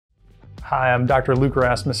Hi, I'm Dr. Luke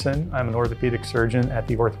Rasmussen. I'm an orthopedic surgeon at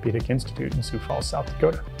the Orthopedic Institute in Sioux Falls, South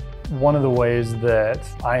Dakota. One of the ways that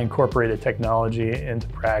I incorporated technology into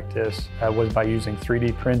practice was by using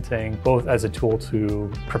 3D printing, both as a tool to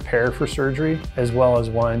prepare for surgery, as well as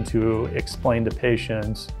one to explain to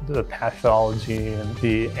patients the pathology and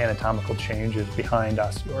the anatomical changes behind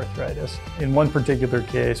osteoarthritis. In one particular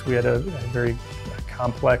case, we had a very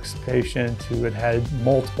complex patient who had had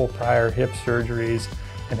multiple prior hip surgeries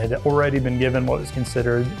and had already been given what was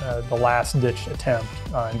considered the last-ditch attempt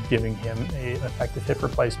on giving him an effective hip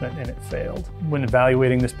replacement, and it failed. When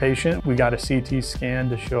evaluating this patient, we got a CT scan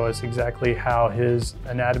to show us exactly how his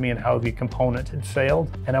anatomy and how the component had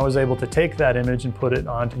failed. And I was able to take that image and put it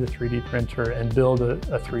onto the 3D printer and build a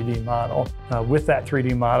 3D model. With that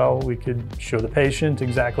 3D model, we could show the patient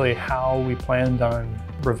exactly how we planned on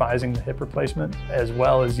revising the hip replacement, as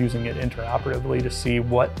well as using it intraoperatively to see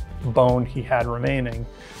what bone he had remaining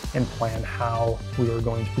and plan how we were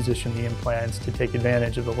going to position the implants to take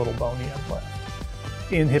advantage of the little bone he had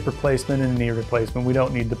left. In hip replacement and knee replacement, we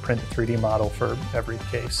don't need to print a 3D model for every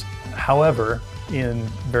case. However, in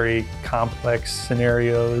very complex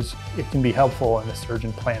scenarios, it can be helpful in the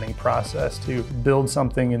surgeon planning process to build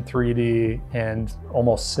something in 3D and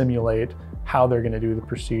almost simulate how they're going to do the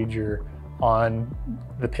procedure on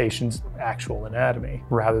the patient's actual anatomy,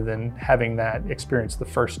 rather than having that experience the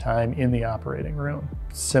first time in the operating room.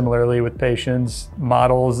 Similarly with patients,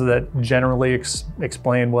 models that generally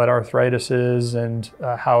explain what arthritis is and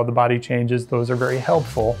how the body changes, those are very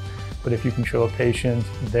helpful. But if you can show a patient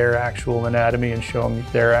their actual anatomy and show them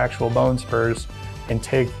their actual bone spurs and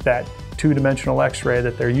take that two-dimensional x-ray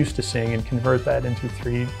that they're used to seeing and convert that into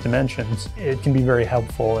 3 dimensions, it can be very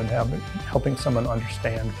helpful in helping someone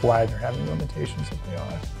understand why they're having limitations that they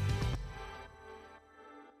are.